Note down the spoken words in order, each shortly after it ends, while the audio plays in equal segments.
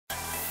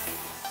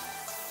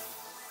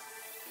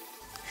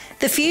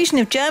The fusion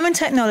of German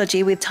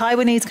technology with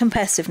Taiwanese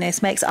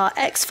competitiveness makes our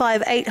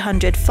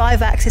X5800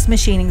 5-axis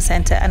machining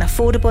centre an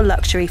affordable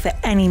luxury for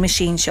any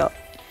machine shop.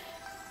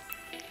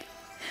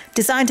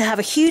 Designed to have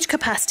a huge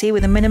capacity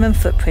with a minimum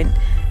footprint,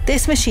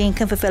 this machine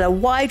can fulfill a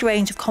wide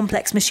range of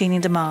complex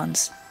machining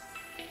demands.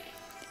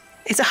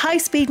 It's a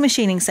high-speed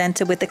machining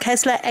centre with the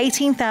Kessler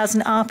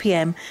 18,000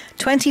 RPM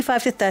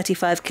 25 to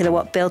 35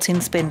 kilowatt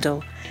built-in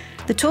spindle.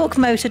 The torque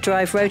motor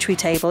drive rotary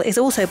table is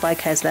also by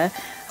Kessler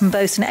and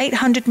boasts an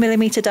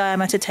 800mm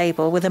diameter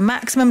table with a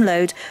maximum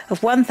load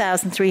of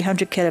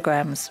 1,300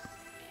 kilograms.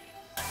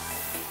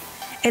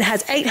 It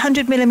has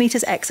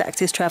 800mm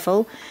x-axis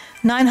travel,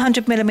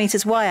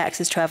 900mm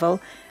y-axis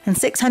travel and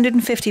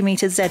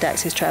 650m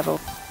z-axis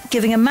travel,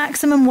 giving a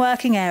maximum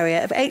working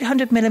area of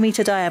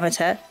 800mm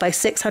diameter by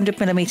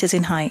 600mm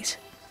in height.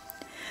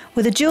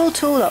 With a dual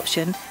tool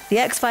option, the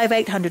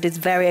X5800 is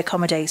very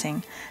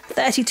accommodating.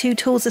 32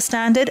 tools are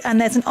standard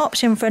and there's an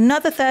option for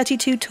another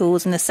 32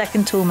 tools in the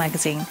second tool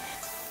magazine,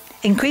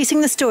 increasing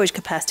the storage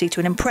capacity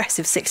to an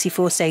impressive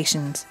 64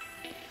 stations.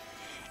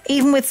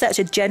 Even with such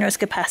a generous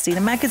capacity,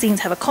 the magazines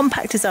have a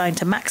compact design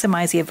to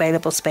maximise the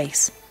available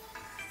space.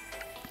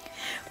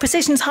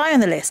 Precision's high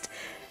on the list.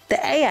 The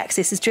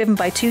A-axis is driven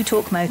by 2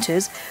 torque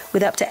motors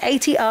with up to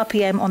 80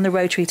 RPM on the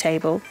rotary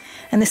table,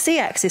 and the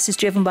C-axis is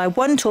driven by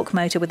 1 torque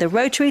motor with a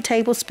rotary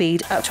table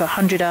speed up to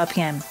 100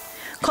 RPM.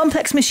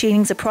 Complex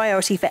machining is a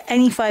priority for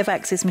any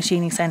 5-axis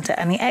machining centre,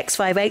 and the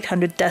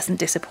X5800 doesn't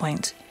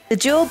disappoint. The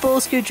dual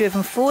ball screw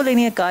driven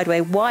 4-linear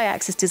guideway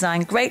Y-axis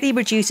design greatly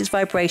reduces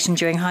vibration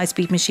during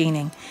high-speed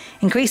machining,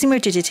 increasing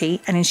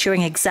rigidity and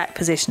ensuring exact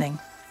positioning.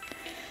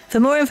 For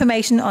more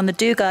information on the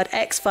Dugard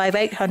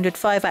X5800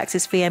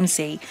 5-axis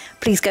VMC,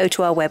 please go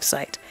to our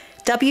website,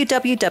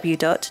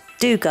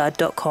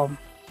 www.dugard.com.